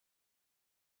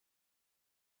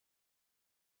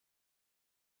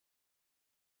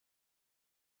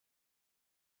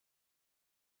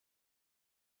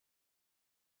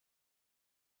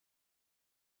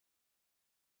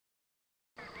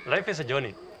Life is a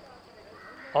journey.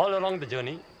 All along the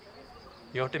journey,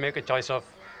 you have to make a choice of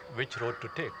which road to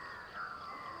take.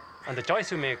 And the choice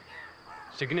you make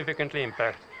significantly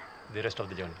impacts the rest of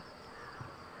the journey.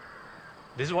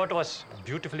 This is what was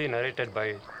beautifully narrated by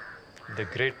the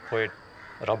great poet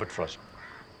Robert Frost.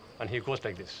 And he goes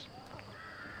like this.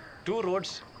 Two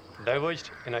roads diverged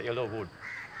in a yellow wood.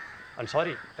 And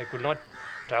sorry, I could not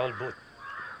travel both.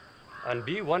 And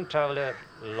be one traveler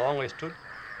long I stood,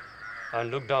 and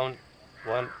looked down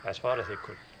one as far as I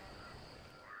could.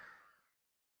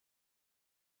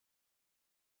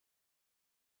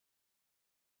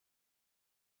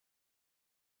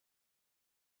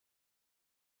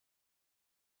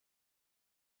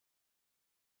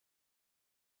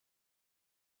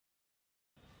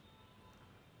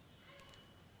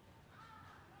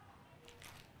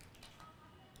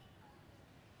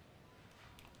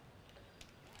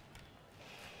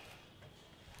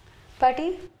 பாட்டி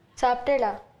சாப்பிட்டேளா?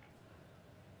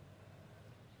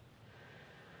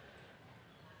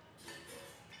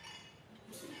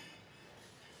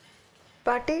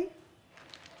 பாட்டி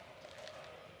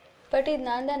பாட்டி இது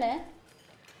நான் தானே?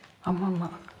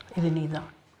 ஆமாம்மா, இது நீ தான்.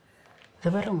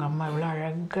 இது பாரு, உங்கள் அம்மா இவ்வளோ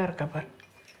அழகாக இருக்கா பாரு.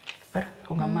 பாரு,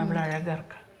 உங்கள் அம்மா இவ்வளோ அழகாக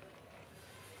இருக்கா.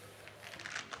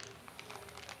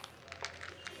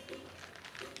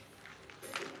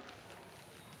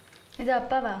 இது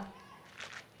அப்பாவா?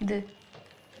 இது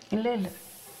இல்லை இல்லை,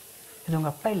 இது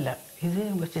உங்கள் அப்பா இல்லை, இது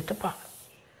உங்கள் சித்தப்பா.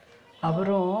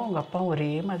 அவரும் உங்கள் அப்பாவும் ஒரே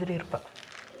மாதிரி இருப்பா.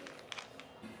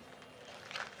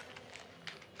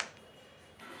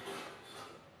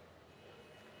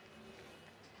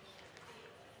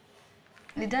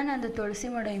 இதான் அந்த துளசி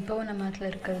மடம் இப்போவும் நம்ம அதில்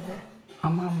இருக்கிறது.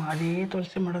 ஆமாம் ஆமாம், அதே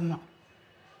துளசி மடம் தான்.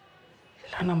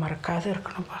 இதெல்லாம் நான் மறக்காத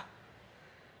இருக்கணும்ப்பா.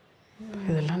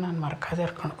 இதெல்லாம் நான் மறக்காத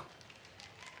இருக்கணும்.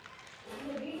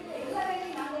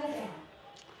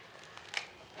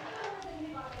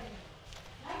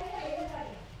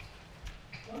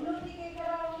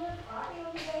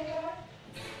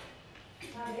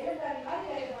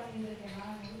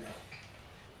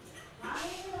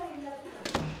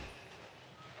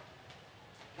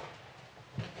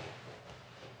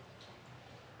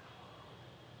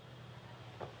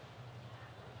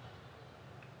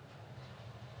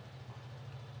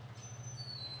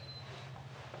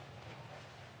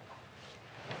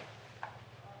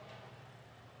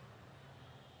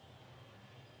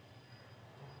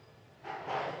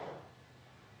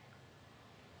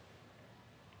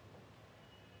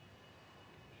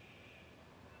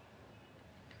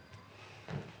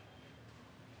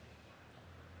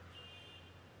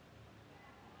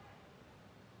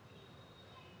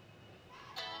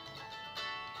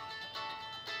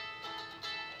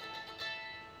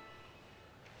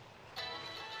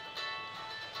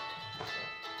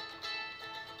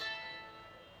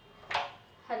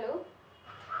 Hello?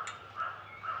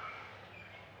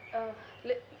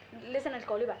 Listen, I'll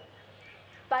call you back.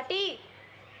 Party!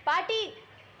 Party!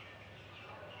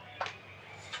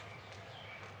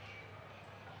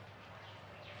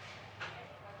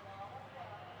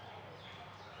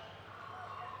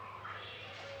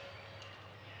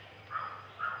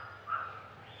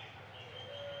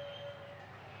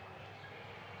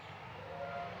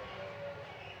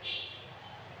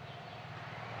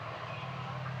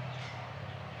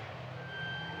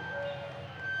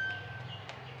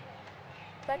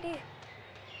 பாட்டி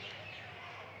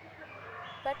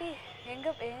பாட்டி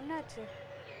எங்கே என்னாச்சு?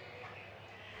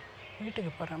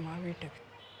 வீட்டுக்கு போகிறேம்மா. வீட்டுக்கு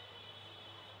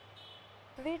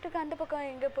வீட்டுக்கு அந்த பக்கம்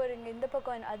எங்கே போகிறீங்க? இந்த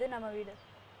பக்கம் அது நம்ம வீடு.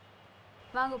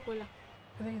 வாங்க போகலாம்.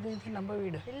 இது நம்ம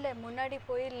வீடு இல்லை, முன்னாடி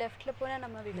போய் லெஃப்டில் போனால்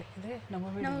நம்ம வீடு. இது நம்ம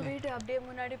வீடு. நம்ம வீடு அப்படியே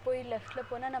முன்னாடி போய் லெஃப்டில்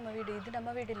போனால் நம்ம வீடு. இது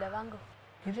நம்ம வீடு இல்லை. வாங்க.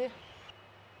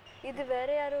 இது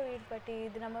வேற யாரோ வீடு பாட்டி.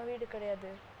 இது நம்ம வீடு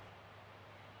கிடையாது.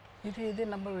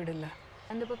 இது நம்ம வீடு இல்லை.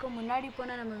 அந்த பக்கம் முன்னாடி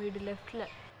போனால் நம்ம வீடு லெஃப்டில்.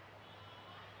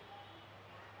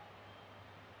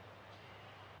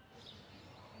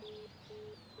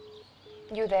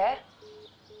 You there?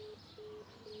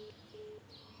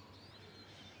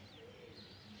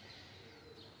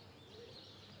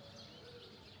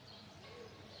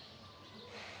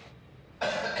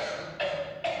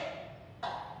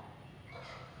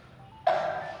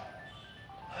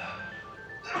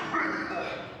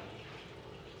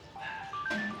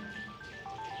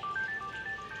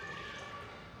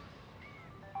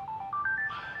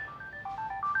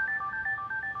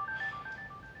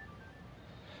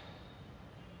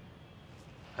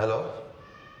 Hello?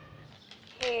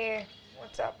 Hey,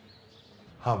 what's up?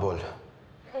 हाँ बोल.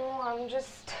 No, I'm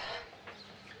just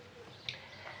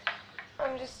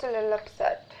a little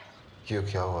upset. क्यों,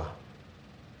 क्या हुआ?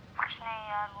 कुछ नहीं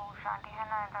यार, वो शादी है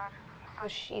ना इधर,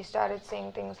 because she started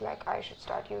saying things like I should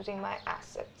start using my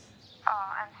assets.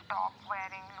 And stop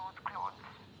wearing loose clothes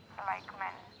like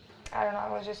men. I don't know, I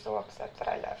was just so upset that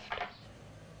I left.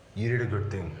 You did a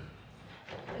good thing.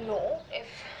 No,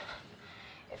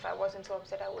 if I wasn't so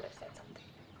upset, I would have said something.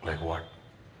 Like what?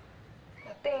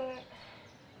 Nothing.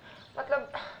 Matlab,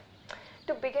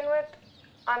 to begin with,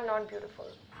 I'm not beautiful.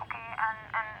 Okay,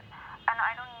 and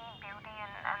I don't need beauty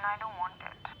and I don't want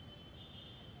it.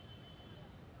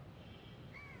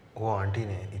 वो aunty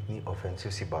ने इतनी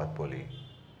offensive सी बात बोली,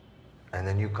 and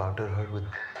then you counter her with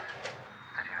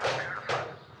that you're beautiful.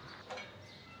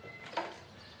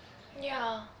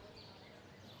 Yeah.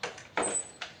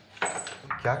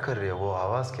 क्या कर रही है? वो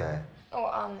आवाज़ क्या है? Oh,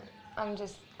 I'm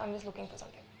just looking for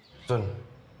something. सुन,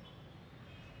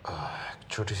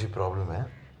 छोटी सी प्रॉब्लम है.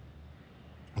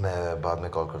 मैं बाद में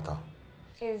कॉल करता हूँ.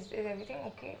 Is everything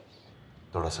okay?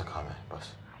 थोड़ा सा काम है बस.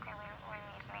 Okay, we'll meet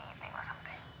in the evening or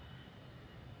something.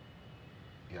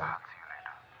 Yeah. See you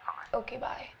later. Bye. Okay,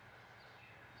 bye.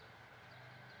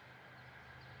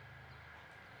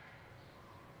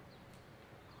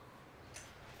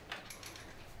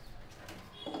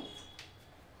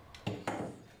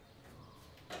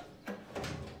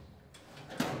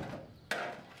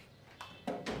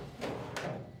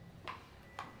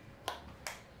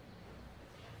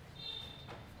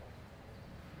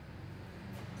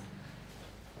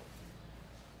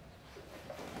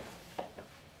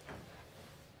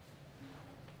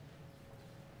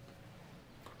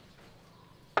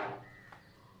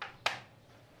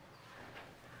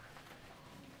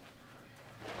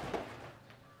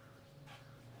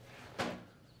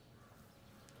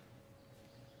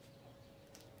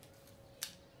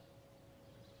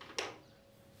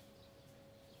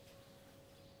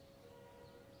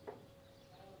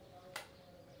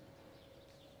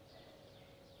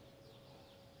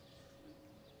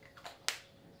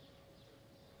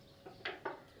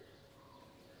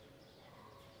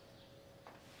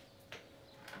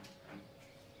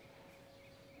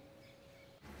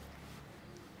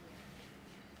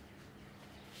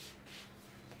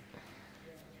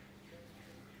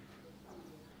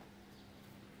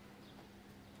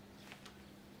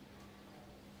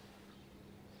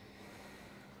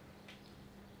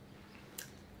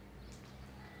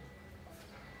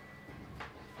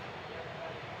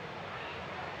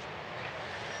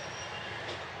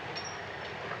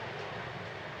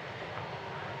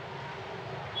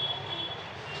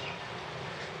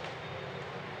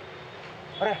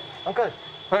 अरे अंकल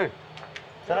ಹಾಯ್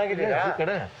ಚೆನ್ನಾಗಿದ್ದೀರಾ? ಈ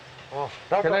ಕಡೆ ಓಹ್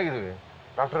ಚೆನ್ನಾಗಿದ್ದೀವಿ.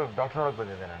 ಡಾಕ್ಟರ್ ನೋಡಕ್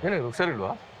ಬಂದಿದ್ದೆ ನಾನು. ಏನಿಗೆ ಹುಷಾರಿಲ್ವಾ?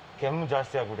 ಕೆಮ್ಮು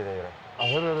ಜಾಸ್ತಿ ಆಗ್ಬಿಟ್ಟಿದೆ ಈಗ.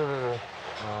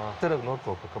 ಸರಿಯಾಗಿ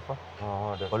ನೋಡ್ಕೋಬೇಕಪ್ಪ.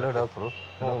 ಒಳ್ಳೆ ಡಾಕ್ಟ್ರು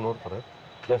ನೋಡ್ತಾರೆ.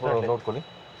 ನೋಡ್ಕೊಳ್ಳಿ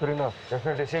ಸರಿನಾ?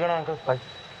 ಡೆಫಿನೆಟ್ಲಿ ಸಿಗೋಣ uncle. Bye.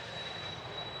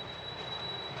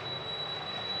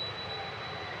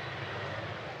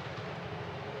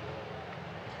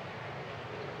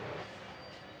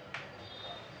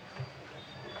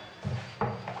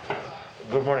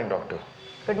 Good morning, doctor.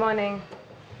 Good morning.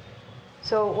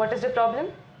 So, what is the problem?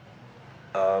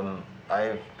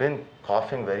 I've been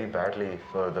coughing very badly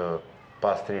for the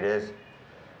past 3 days,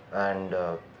 and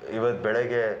ಇವತ್ತು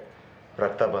ಬೆಳಗ್ಗೆ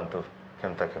ರಕ್ತ ಬಂತು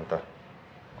ಕೆಮ್ತಾ.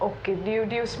 Okay.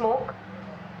 Do you smoke?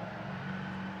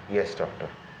 Yes, doctor.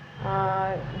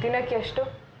 ದಿನಕ್ಕೆ ಎಷ್ಟು?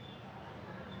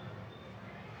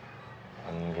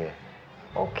 ಹಂಗೆ.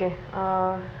 Okay.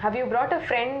 Have you brought a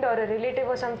friend or a relative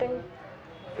or something?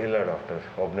 ಇಲ್ಲ doctor,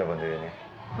 ಒಬ್ಬನೇ ಬಂದಿದ್ದೀನಿ.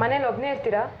 ಮನೇಲಿ ಒಬ್ಬನೇ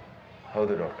ಇರ್ತೀರಾ?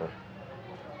 ಹೌದು doctor.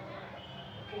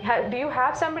 Do you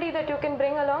have somebody that you can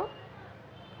bring along?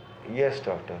 Yes,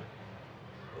 doctor.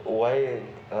 Why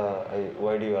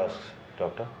do you ask,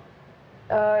 doctor?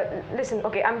 Listen,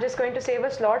 okay, I'm just going to save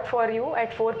a slot for you at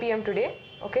 4 p.m. today.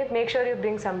 Okay, make sure you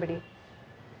bring somebody.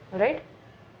 All right?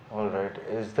 All right.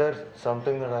 Is there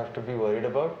something that I have to be worried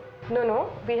about? No.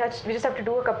 We just have to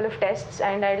do a couple of tests,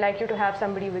 and I'd like you to have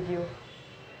somebody with you.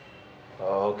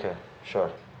 Okay, sure.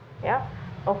 Yeah?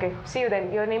 Okay, see you then.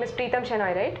 Your name is Preetham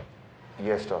Shenoy, right?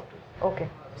 Yes, doctor. Okay,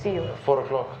 see you. 4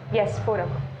 o'clock. Yes, 4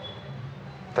 o'clock.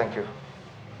 Thank you.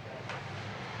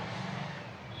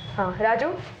 ಹಾಂ ರಾಜು,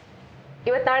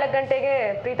 ಇವತ್ತು 4 ಗಂಟೆಗೆ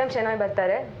ಪ್ರೀತಮ್ ಶೆನಾಯ್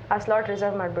ಬರ್ತಾರೆ. ಆ slot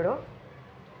reserve ಮಾಡಿಬಿಡು.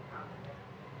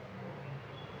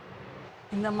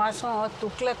 இந்த மாதம்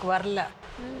துக்ளக் வரல.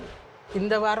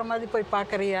 இந்த வாரமாதிரி போய்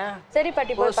பார்க்குறியா? சரி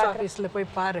பாட்டி, போய் போஸ்ட் பார்க்குறேன். ஆஃபீஸில்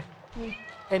போய் பாரு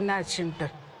என்ன ஆச்சுன்ட்டு.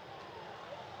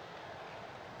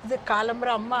 இது காலம்புற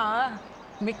அம்மா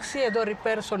மிக்ஸி ஏதோ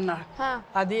ரிப்பேர் சொன்னா,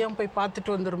 அதையும் போய்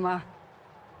பார்த்துட்டு வந்துருமா.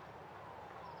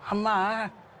 அம்மா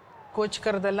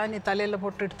கோச்சிக்கிறதெல்லாம் நீ தலையில்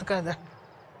போட்டு எடுத்துக்காத.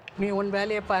 நீ உன்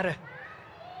வேலையை பாரு.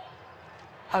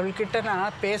 அவள்கிட்ட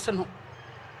நான் பேசணும்.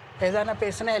 எதானா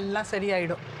பேசினா எல்லாம்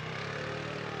சரியாயிடும்.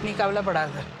 நீ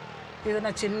கவலைப்படாத. இதை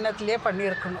நான் சின்னத்துலேயே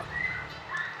பண்ணியிருக்கணும்.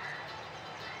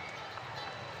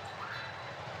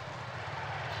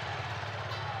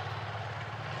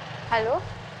 ಹಲೋ,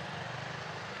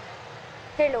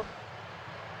 ಹೇಳು.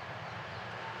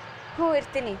 ಹ್ಞೂ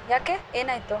ಇರ್ತೀನಿ. ಯಾಕೆ,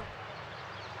 ಏನಾಯಿತು?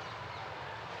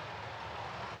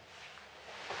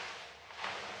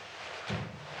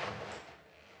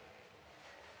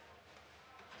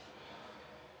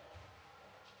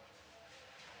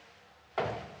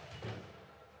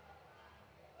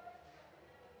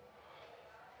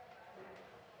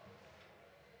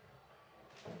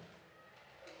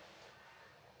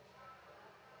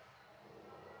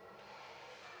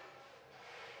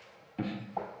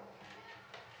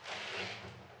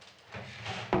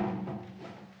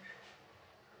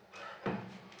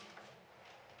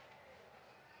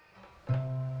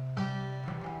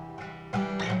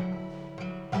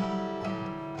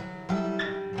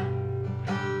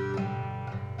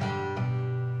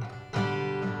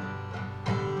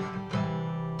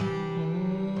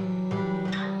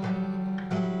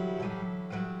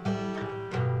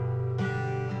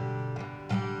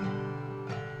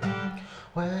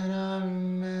 When I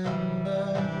remember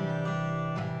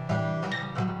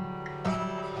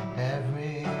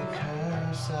every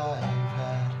curse I've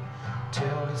had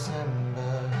till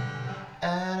December,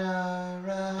 and I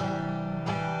ran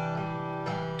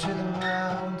to the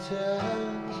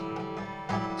mountains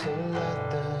to let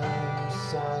them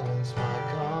silence my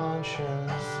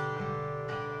conscience,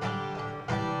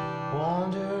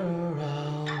 wander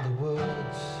around the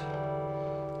woods,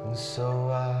 and so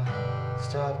I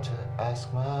stopped to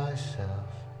ask myself,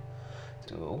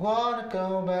 do I want to go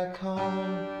back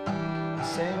home the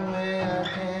same way I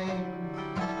came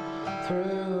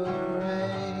through the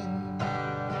rain?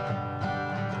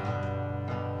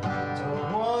 Do I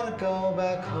want to go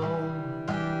back home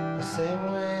the same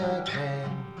way I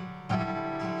came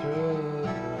through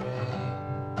the rain?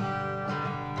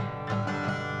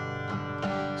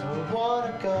 Do I want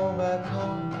to go back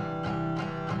home?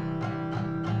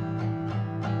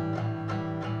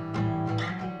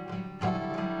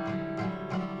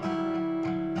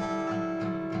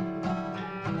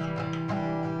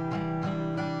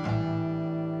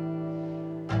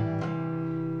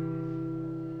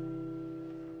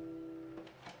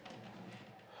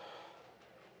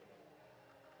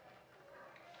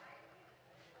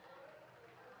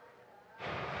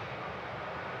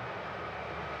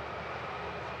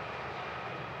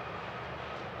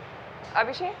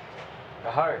 Abhishek?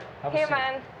 Hi. Have a Hey seat.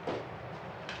 man.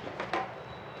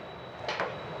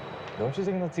 Don't you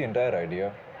think that's the entire idea?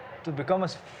 To become a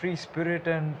free spirit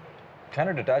and kind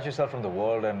of detach yourself from the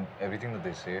world and everything that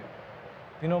they say.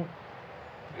 You know,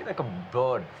 be like a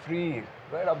bird, free,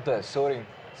 right up there, soaring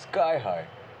sky high.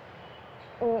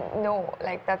 No,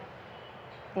 like that's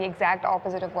the exact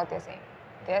opposite of what they're saying.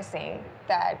 They're saying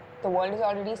that the world is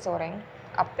already soaring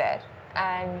up there,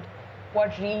 and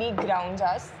what really grounds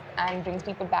us and brings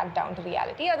people back down to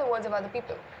reality are the words of other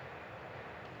people.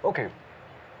 Okay,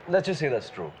 let's just say that's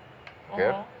true.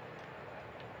 Okay?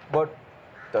 But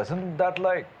doesn't that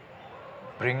like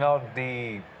bring out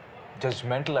the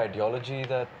judgmental ideology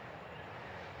that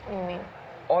What do you mean?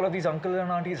 all of these uncles and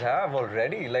aunties have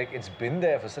already? Like, it's been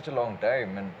there for such a long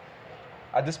time, and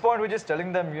at this point we're just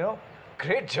telling them, you know,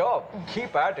 great job,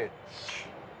 keep at it.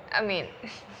 I mean,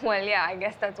 well, yeah, I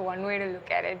guess that's one way to look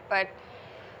at it, but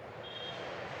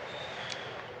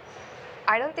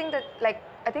I don't think that, like,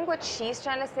 I think what she's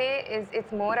trying to say is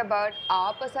it's more about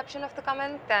our perception of the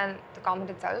comment than the comment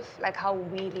itself, like how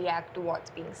we react to what's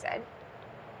being said.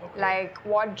 Okay. Like,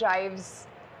 what drives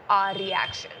our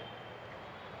reaction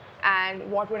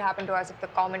and what would happen to us if the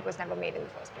comment was never made in the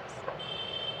first place.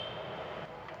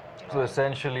 So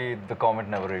essentially, the comment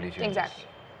never really changes. Exactly.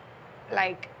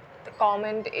 Like, the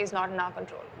comment is not in our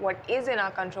control. What is in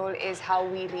our control is how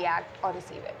we react or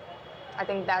receive it. I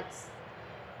think that's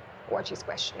what she's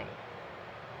questioning.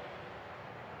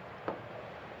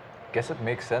 Guess it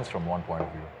makes sense from one point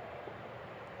of view.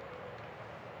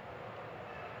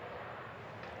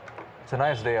 It's a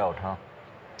nice day out, huh?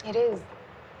 It is.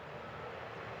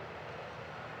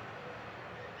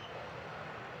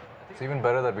 It's even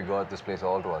better that we got this place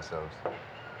all to ourselves.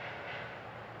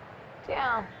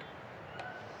 Yeah.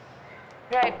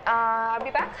 Right, I'll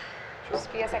be back.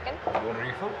 Just be a second. You want a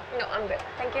refill? No, I'm good.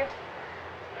 Thank you.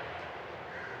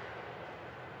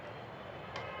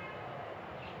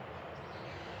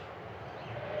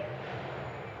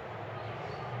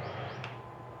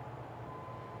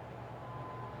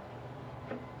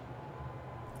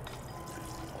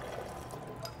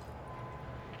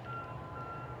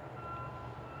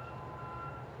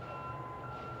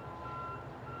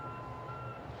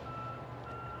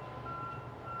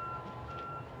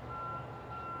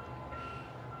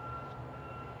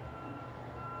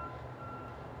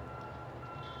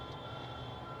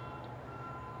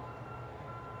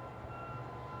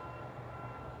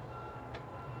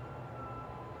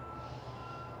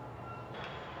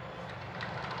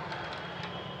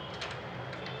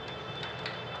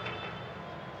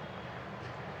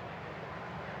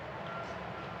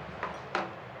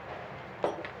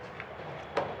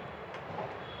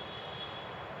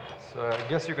 So I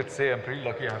guess you could say I'm pretty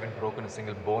lucky I haven't broken a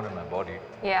single bone in my body.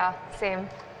 Yeah, same.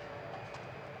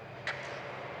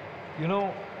 You know,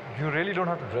 you really don't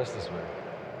have to dress this way.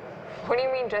 What do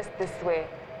you mean dressed this way?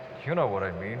 You know what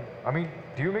I mean. I mean,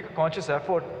 do you make a conscious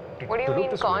effort What do you to look mean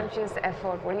this conscious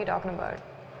effort? What are you talking about?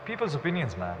 way? People's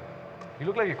opinions, man. You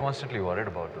look like you're constantly worried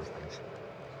about those things.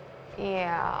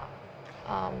 Yeah.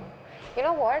 You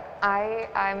know what?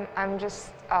 I'm just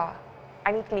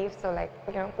I need to leave, so like,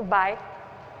 you know, bye.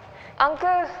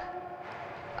 Uncle,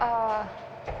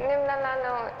 ನಿಮ್ಮನ್ನ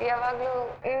ನಾನು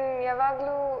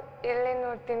ಯಾವಾಗಲೂ ಇಲ್ಲೇ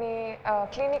ನೋಡ್ತೀನಿ,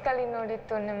 ಕ್ಲಿನಿಕಲ್ಲಿ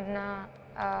ನೋಡಿತ್ತು ನಿಮ್ಮನ್ನ,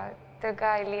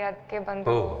 ತಿರ್ಗಾ ಇಲ್ಲಿ ಅದಕ್ಕೆ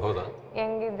ಬಂದು ಹೌದಾ?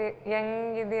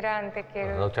 ಹೆಂಗಿದ್ದೀರಾ ಅಂತ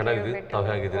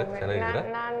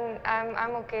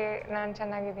ನಾನು ಓಕೆ, ನಾನು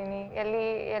ಚೆನ್ನಾಗಿದ್ದೀನಿ. ಎಲ್ಲಿ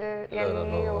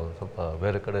ಸ್ವಲ್ಪ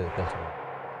ಬೇರೆ ಕಡೆ ಕೆಲಸ.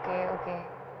 Okay okay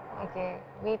okay.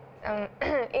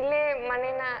 ಇಲ್ಲೇ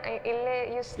ಮನೇನ ಇಲ್ಲೇ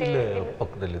ಯು ಸ್ಟೇ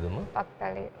ಪಕ್ಕದಲ್ಲಿದ್ದಮ್ಮ.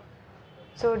 ಪಕ್ಕದಲ್ಲಿ.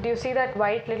 So do you see that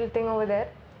white little thing over there?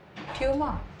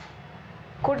 Tumor.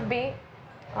 Could be.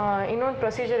 ಇನ್ನೊಂದು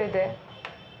ಪ್ರೊಸೀಜರ್ ಇದೆ.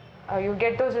 You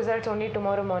get those results only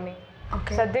tomorrow morning.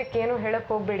 Okay. ಸದ್ಯಕ್ಕೆ ಏನು ಹೇಳಕ್ಕೆ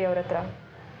ಹೋಗಬೇಡಿ ಅವ್ರ ಹತ್ರ.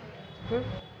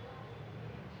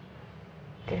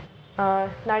 ಓಕೆ.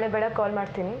 ನಾಳೆ ಬೆಳಗ್ಗೆ ಕಾಲ್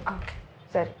ಮಾಡ್ತೀನಿ. ಓಕೆ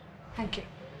ಸರಿ. Thank you.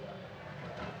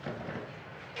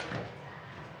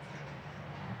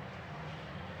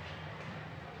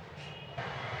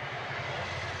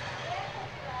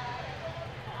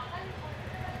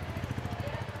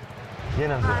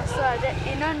 ಸೊ ಅದೇ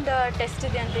ಇನ್ನೊಂದು ಟೆಸ್ಟ್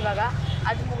ಇದೆ ಅಂತ ಇವಾಗ,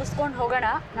 ಅದು ಮುಗಿಸ್ಕೊಂಡು ಹೋಗೋಣ.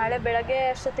 ನಾಳೆ ಬೆಳಗ್ಗೆ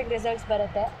ಅಷ್ಟೊತ್ತಿಗೆ ರಿಸಲ್ಟ್ಸ್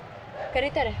ಬರುತ್ತೆ,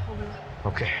 ಕರೀತಾರೆ, ಹೋಗೋಣ.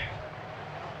 ಓಕೆ.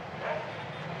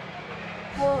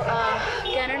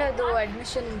 ಕೆನಡಾದು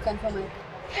ಅಡ್ಮಿಷನ್ ಕನ್ಫರ್ಮ್ ಆಯಿತು.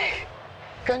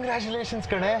 ಕಂಗ್ರ್ಯಾಚುಲೇಷನ್ಸ್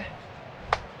ಕಣೆ.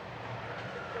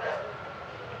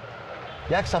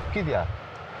 ಯಾಕೆ ಸಪ್ಕಿದ್ಯಾ?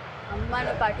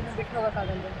 ಅಮ್ಮನೂ ಪಾರ್ಟಿನೂ ಬಿಟ್ಟು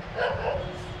ಹೋಗೋಕ್ಕಾಗಲ್ಲ.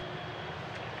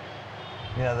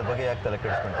 ನೀನು ಅದ್ರ ಬಗ್ಗೆ ಯಾಕೆ ತಲೆ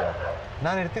ಕೆಡಿಸ್ಕೊಂತೀಯ?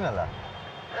 ನಾನು ಇರ್ತೀನಲ್ಲ.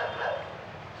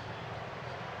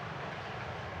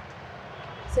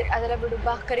 ಸರಿ, ಅದೆಲ್ಲ ಬಿಡು,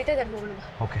 ಬಾ, ಕರಿತಾ ಇದ್ದಾರೆ, ಹೋಗೋಣ.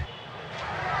 ಓಕೆ.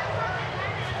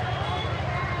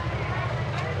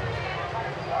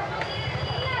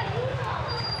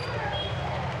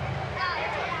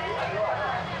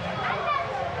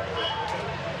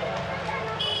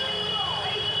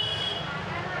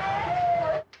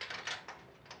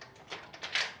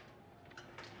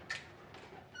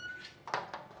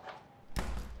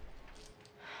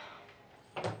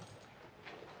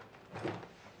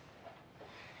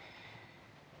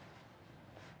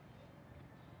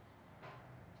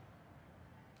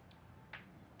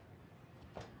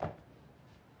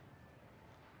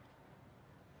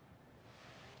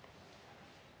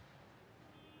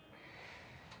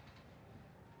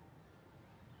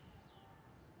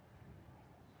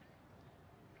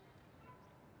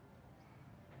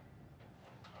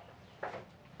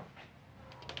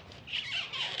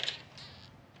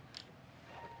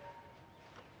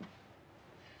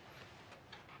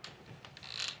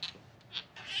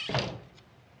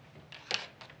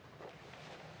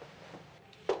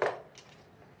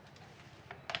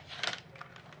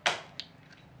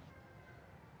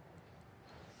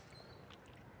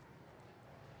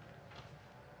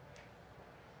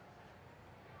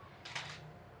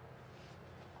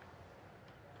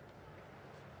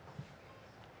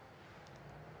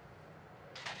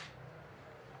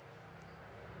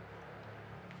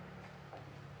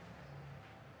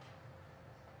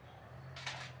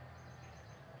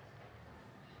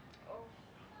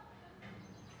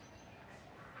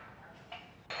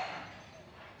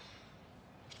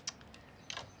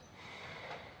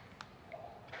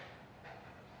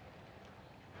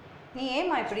 நீ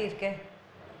ஏம்மா இப்படி இருக்க?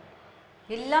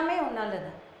 எல்லாமே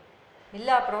உன்னாலது,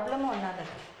 எல்லா ப்ராப்ளமும்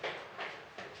உன்னாலது.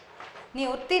 நீ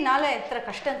ஒத்தினால எத்தனை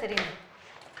கஷ்டம் தெரியும்,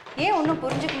 ஏன் ஒன்றும்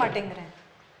புரிஞ்சுக்க மாட்டேங்கிறேன்?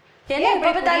 என்ன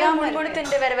இப்போதாலும்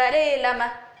முணுமுணுத்துட்டு வேறு வேலையே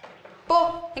இல்லாமல் போ,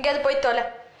 எங்கேயாவது போய் தொலை.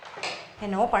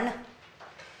 என்னவோ பண்ணு.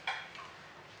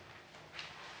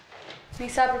 நீ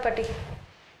சாப்பிடு பட்டி.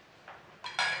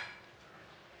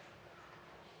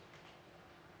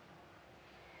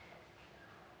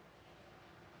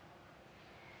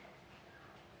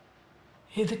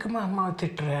 எதுக்குமா அம்மாவை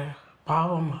திட்டுற?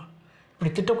 பாவம்மா,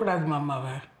 இப்படி திட்டக்கூடாதுமா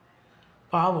அம்மாவை,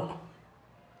 பாவம்.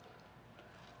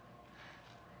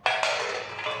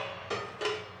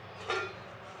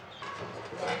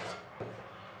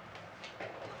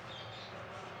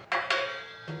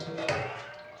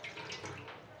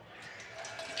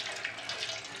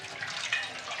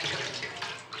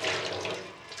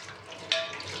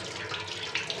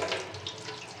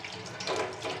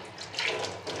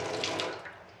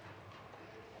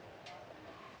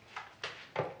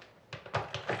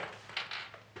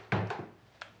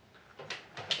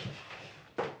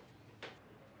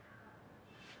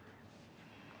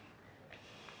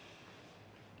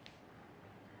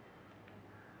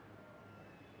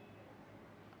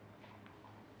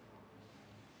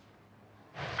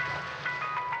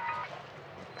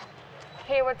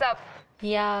 Hey, what's up?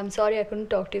 Yeah, I'm sorry I couldn't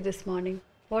talk to you this morning.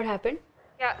 What happened?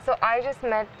 Yeah, so I just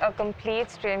met a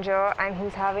complete stranger and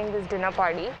he's having this dinner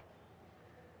party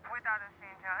with other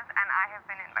strangers and I have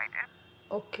been invited.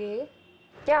 Okay.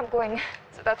 Yeah, I'm going.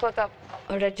 So that's what's up.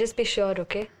 Alright, just be sure,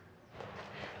 okay?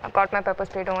 I've got my pepper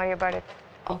spray, don't worry about it.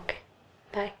 Okay.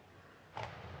 Bye.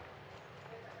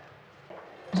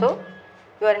 So,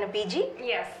 you are in a PG?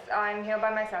 Yes, I'm here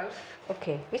by myself.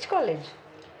 Okay. Which college?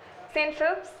 St.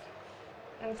 Philip's.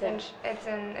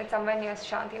 It's somewhere near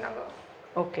Shantinagar.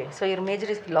 Okay. So, your major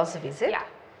is philosophy, is it? Yeah.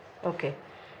 Okay.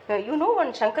 You know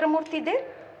one Shankaramurthy there?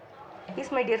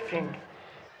 He's my dear friend.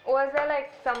 Was there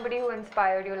like somebody who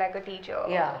inspired you, like a teacher?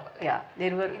 Yeah.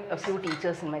 There were a few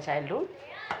teachers in my childhood.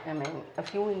 I mean, a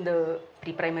few in the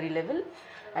pre-primary level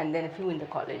and then a few in the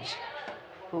college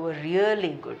who were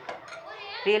really good.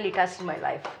 Really touched my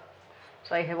life.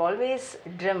 So I have always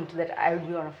dreamt that I would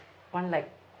be one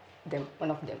like them, one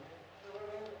of them.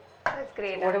 That's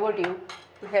great. What about you? Do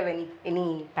you have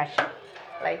any passion?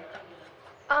 Like?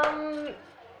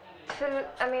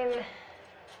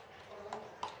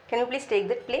 Can you please take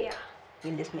that plate? Yeah.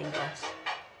 We'll just make those.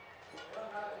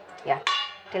 Yeah.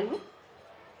 Tell me.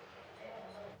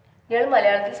 ഇയാൾ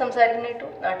മലയാളത്തിൽ സംസാരിക്കുന്നേട്ടു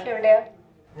നാട്ടിലെവിടെയാ?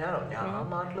 ഞാൻ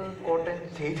നാട്ടിൽ കോട്ടയം.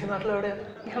 ചേച്ചി നാട്ടിലെവിടെയാ?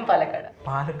 ഞാൻ പാലക്കാട്.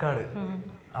 പാലക്കാട്.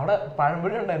 അവിടെ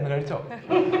പഴംപൊരി ഉണ്ടായിരുന്നു, കഴിച്ചോ?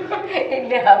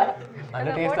 ഇല്ല. നല്ല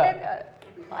ടേസ്റ്റാ.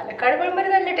 പാലക്കാട് പഴംപൊരി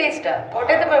നല്ല ടേസ്റ്റാ.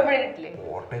 കോട്ടയത്തെ പഴംപൊരി കിട്ടില്ലേ?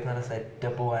 കോട്ടയത്ത് നല്ല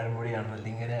സെറ്റപ്പ് പഴംപൊരിയാണ്.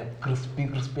 ഇങ്ങനെ ക്രിസ്പി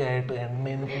ആയിട്ട്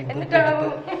എണ്ണയിൽ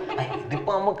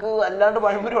ഇതിപ്പോ നമുക്ക് അല്ലാണ്ട്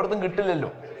പഴംപൊരി ഒരിടത്തും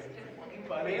കിട്ടില്ലല്ലോ.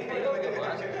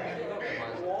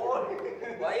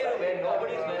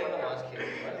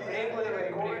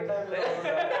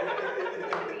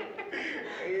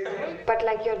 But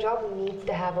like your job needs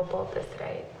to have a purpose,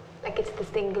 right? Like it's the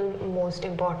single most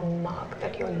important mark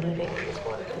that you're leaving in this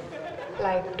world.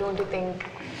 Like, don't you think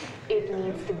it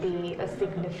needs to be a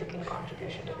significant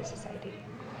contribution to the society?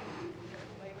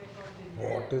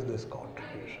 What is this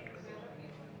contribution?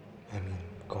 I mean,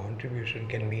 contribution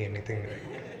can be anything, right?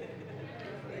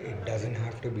 It doesn't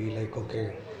have to be like, okay,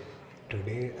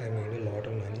 today I made a lot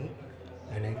of money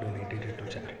and I donated it to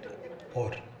charity. Or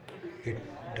it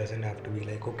doesn't have to be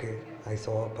like, okay, I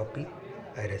saw a puppy,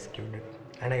 I rescued it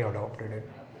and I adopted it.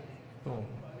 No,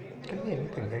 it can be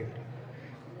anything, right?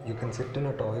 You can sit in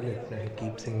a toilet and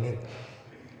keep singing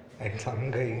and some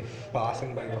guy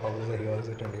passing by your house hears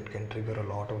it and it can trigger a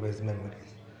lot of his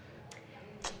memories.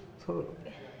 So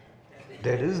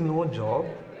there is no job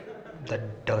that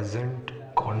doesn't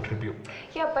contribute.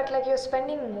 Yeah, but like you're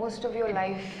spending most of your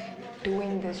life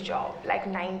doing this job, like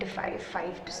 9 to 5,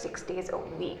 5 to 6 days a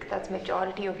week. That's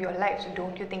majority of your life. So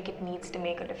don't you think it needs to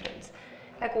make a difference?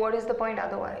 Like, what is the point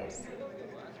otherwise?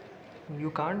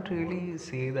 You can't really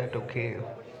say that, okay,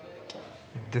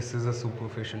 this is a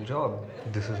superficial job,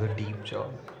 this is a deep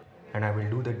job, and I will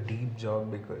do the deep job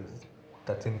because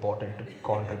that's important to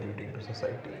contributing to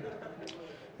society.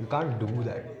 You can't do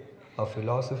that. A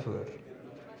philosopher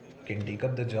can take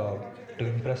up the job to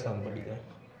impress somebody,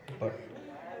 but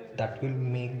that will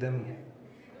make them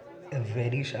a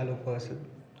very shallow person,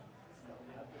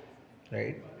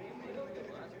 right?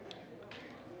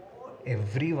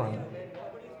 Everyone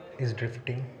is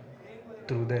drifting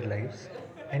through their lives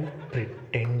and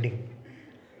pretending.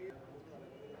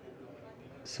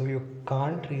 So you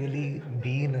can't really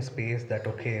be in a space that,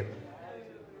 okay,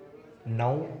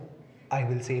 now I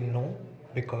will say no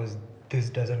because this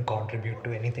doesn't contribute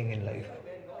to anything in life.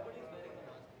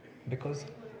 Because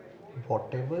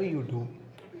whatever you do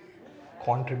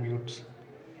contributes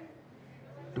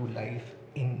to life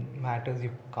in matters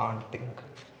you can't think.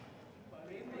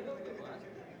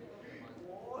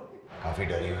 काफी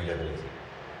डरी हुई लग रही थी,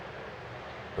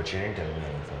 but she didn't tell me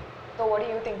anything. So what are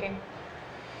you thinking?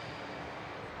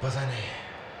 पता नहीं,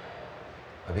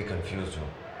 अभी confused हूँ.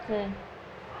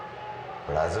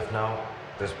 But as of now,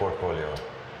 this portfolio,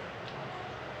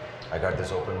 I got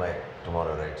this open mic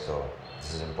tomorrow, right? So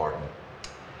this is important.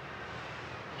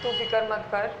 Tu fikar mat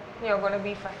kar, you're gonna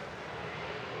be fine.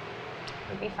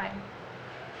 You'll be fine.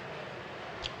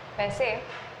 Paise,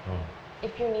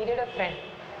 if you needed a friend,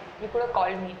 you could have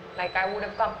called me, like I would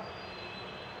have come.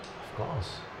 Of course.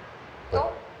 So?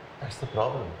 That's the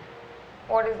problem.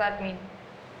 What does that mean?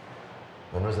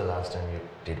 When was the last time you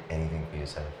did anything for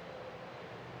yourself?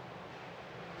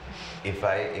 If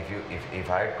I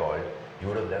had called, you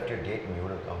would have left your date and you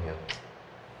would have come here.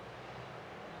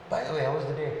 By the way, how was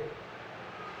the date?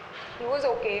 He was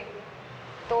okay.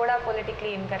 Thoda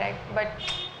politically incorrect, but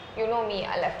you know me,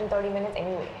 I left in 30 minutes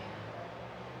anyway.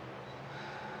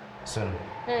 Sun,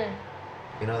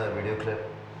 you know that video clip,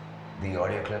 the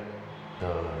audio clip,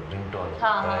 the ringtone?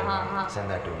 Send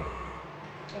that to me.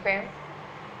 Okay.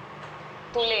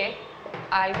 Too late.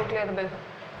 I'll go clear the bill.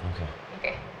 Okay.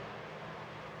 Okay.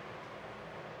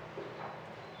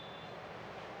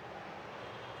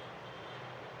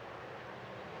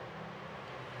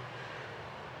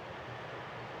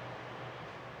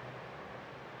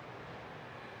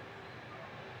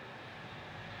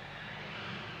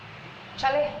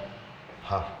 चले.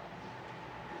 हाँ.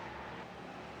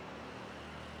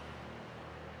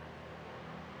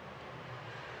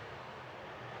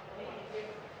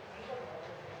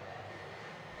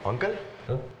 Uncle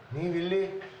ನೀವಿಲ್ಲಿ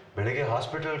ಬೆಳಗ್ಗೆ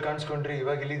hospital ಕಾಣಿಸ್ಕೊಂಡ್ರಿ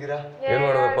ಇವಾಗ ಇಲ್ಲಿದ್ದೀರಾ? ಏನು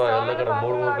ಮಾಡೋದಪ್ಪ, ಎಲ್ಲ ಕಡೆ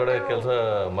ಮೂರು ಕಡೆ ಕೆಲಸ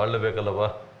ಮಾಡಲೇಬೇಕಲ್ಲಪ್ಪ.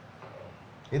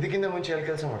 ಇದಕ್ಕಿಂತ ಮುಂಚೆ ಎಲ್ಲಿ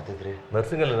ಕೆಲಸ ಮಾಡ್ತಿದ್ರಿ?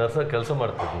 ನರ್ಸಿಂಗಲ್ಲಿ ನರ್ಸಾಗಿ ಕೆಲಸ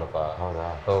ಮಾಡ್ತಿದ್ದೀನಪ್ಪ. ಹೌದಾ?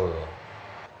 ಹೌದು.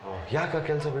 ಯಾಕೆ ಆ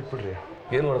ಕೆಲಸ ಬಿಟ್ಬಿಡ್ರಿ?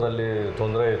 ಏನು ಮಾಡೋದು, ಅಲ್ಲಿ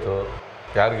ತೊಂದರೆ ಆಯಿತು,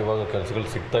 ಯಾರಿಗೆ ಇವಾಗ ಕೆಲಸಗಳು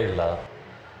ಸಿಗ್ತಾ ಇಲ್ಲ.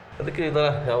 ಅದಕ್ಕೆ ಈ ಥರ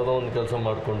ಯಾವುದೋ ಒಂದು ಕೆಲಸ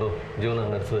ಮಾಡಿಕೊಂಡು ಜೀವನ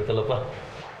ನಡೆಸಬೇಕಲ್ಲಪ್ಪ.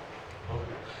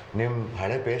 ನಿಮ್ಮ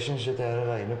ಹಳೆ ಪೇಷಂಟ್ಸ್ ಜೊತೆ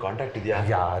ಯಾರು ಇನ್ನೂ ಕಾಂಟ್ಯಾಕ್ಟ್ ಇದೆಯಾ?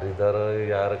 ಯಾರಿದ್ದಾರೋ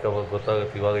ಯಾರಕ್ಕೆ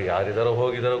ಗೊತ್ತಾಗುತ್ತೆ, ಇವಾಗ ಯಾರಿದ್ದಾರೋ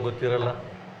ಹೋಗಿದ್ದಾರೋ ಗೊತ್ತಿರಲ್ಲ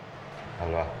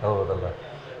ಅಲ್ವಾ? ಹೌದಲ್ಲ.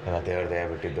 ದೇವ್ರ ದಯ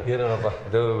ಬಿಟ್ಟಿದ್ದು. ಏನೇನಪ್ಪ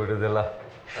ದೇವ್ರು ಬಿಟ್ಟಿದ್ದೆಲ್ಲ.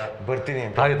 ಬರ್ತೀನಿ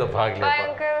ಅಂತ. ಆಯ್ತಪ್ಪ,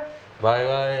 ಆಗ್ಲಪ್ಪ. ಬಾಯ್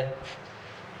ಬಾಯ್.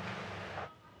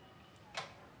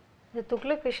 இது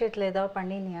துக்ளக் விஷயத்தில் ஏதாவது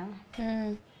பண்ணினியா?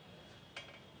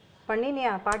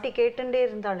 பண்ணினியா? பாட்டி கேட்டுட்டே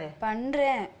இருந்தாளே.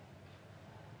 பண்ணுறேன்.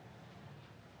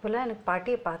 இப்போல்லாம் எனக்கு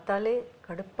பாட்டியை பார்த்தாலே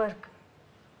கடுப்பாக இருக்கு.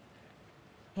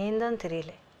 ஏன்தான்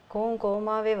தெரியல,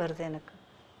 கோவமாகவே வருது எனக்கு.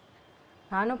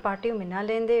 நானும் பாட்டியும்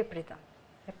முன்னாலேருந்தே இப்படி தான்,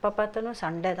 எப்போ பார்த்தாலும்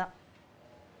சண்டை தான்.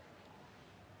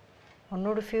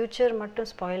 உன்னோட ஃப்யூச்சர் மட்டும்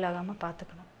ஸ்பாயில் ஆகாமல்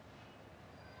பார்த்துக்கணும்.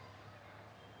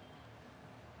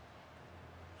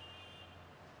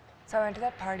 So I went to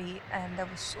that party and there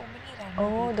were so many random Oh,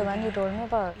 people the one you there. told me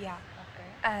about. Yeah. Okay.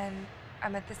 And I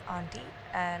met this auntie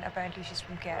and apparently she's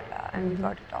from Kerala and we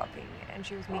got to talking and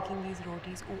she was making these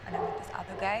rotis. Oh, and I met this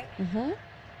other guy.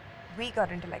 We got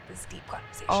into like this deep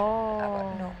conversation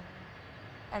about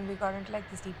and we got into like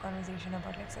this deep conversation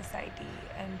about like society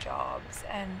and jobs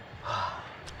and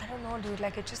I don't know, dude,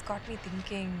 like it just got me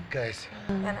thinking. Guys,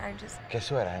 and I just guess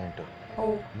who I ran into?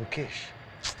 Mukesh.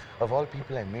 Of all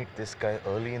people, I meet this guy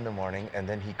early in the morning and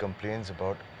then he complains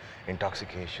about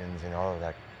intoxications and all of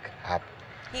that crap.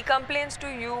 He complains to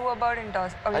you about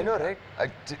intoxication. I know, right?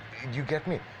 You get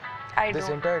me? This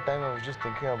entire time I was just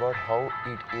thinking about how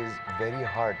it is very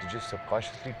hard to just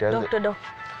subconsciously tell Doctor.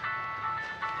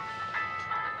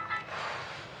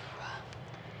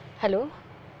 Hello?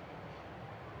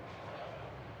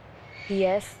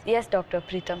 Yes, Dr.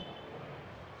 Preetham.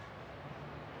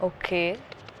 Okay.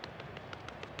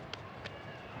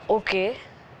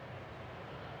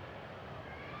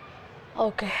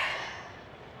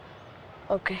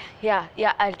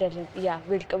 Yeah, I'll tell him. Yeah,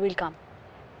 we'll come.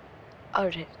 All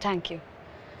right, thank you.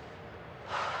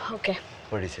 Okay.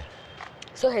 What is it?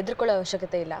 So, ಹೆದರ್ಕೊಳ್ಳೋ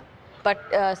ಅವಶ್ಯಕತೆ ಇಲ್ಲ. But,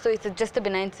 so it's just a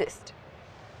benign cyst.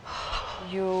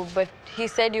 But he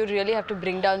said you really have to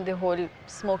bring down the whole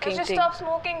smoking just thing. stop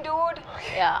smoking, dude.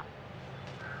 Yeah.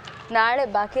 ನಾಳೆ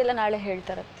ಬಾಕಿ ಎಲ್ಲ ನಾಳೆ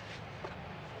ಹೇಳ್ತಾರಂತೆ.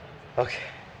 Okay.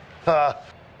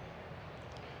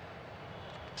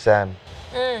 Sam.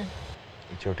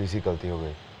 छोटी सी गलती हो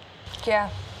गई. क्या?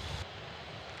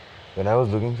 When I was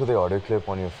looking for the audio clip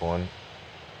on your phone,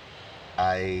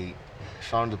 I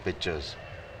found the pictures.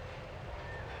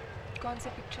 कौन से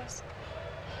pictures?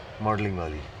 Modeling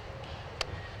wali.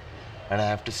 And I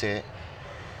have to say,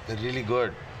 they're really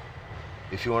good.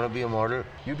 If you want to be a model,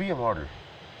 you be a model.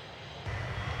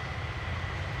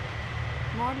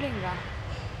 Modeling ra?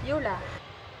 Yola?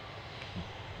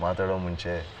 ಮಾತಾಡೋ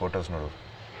ಮುಂಚೆ photos ನೋಡು.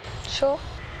 Show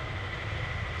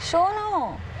no.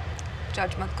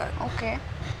 Judge mat kar. Okay.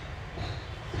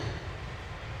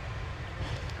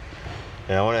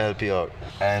 And I want to help you out.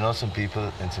 I know some people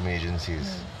in some agencies.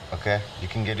 Okay? You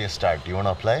can get your start. Do you want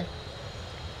to apply?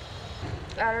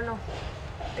 I don't know.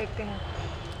 देखते हैं.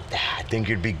 I think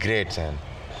you'd be great, Sam.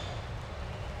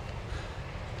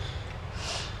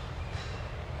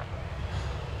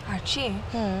 Archi.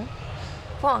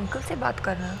 वो uncle से बात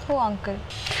कर रहा है. Who uncle?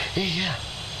 Yeah.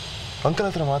 Uncle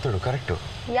hatra ಮಾತಾಡು correct.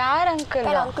 ಯಾರ್ uncle?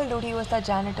 That uncle dude, he was that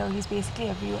janitor. He's basically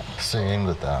everywhere. So ಏನು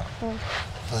ಗೊತ್ತಾ?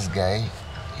 This guy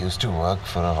used to work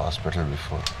for a hospital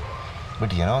before.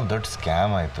 But you know, that scam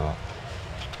ಆಯಿತು.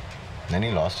 Then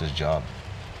he lost his job.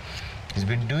 He's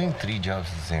been doing 3 jobs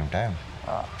at the same time.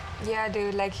 Yeah,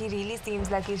 dude, like he really seems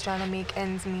like he's trying to make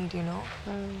ends meet, you know?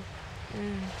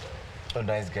 A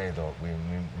nice guy though.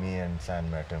 Me and Sam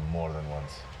met him more than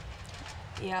once.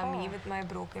 Yeah, me with my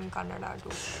broken Kannada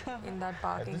too, in that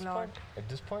parking lot. At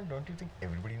this point, don't you think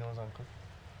everybody knows Uncle?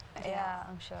 Yeah,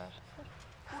 I'm sure.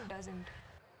 Who doesn't?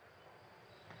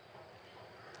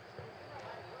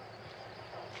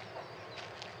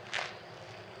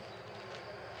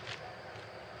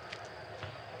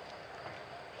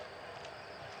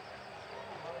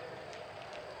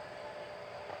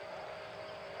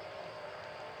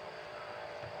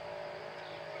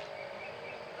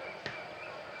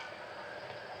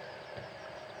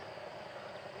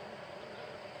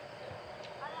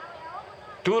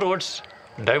 two roads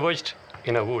diverged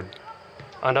in a wood,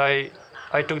 and I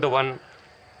took the one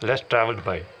less traveled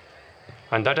by,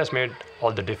 and that has made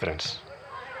all the difference.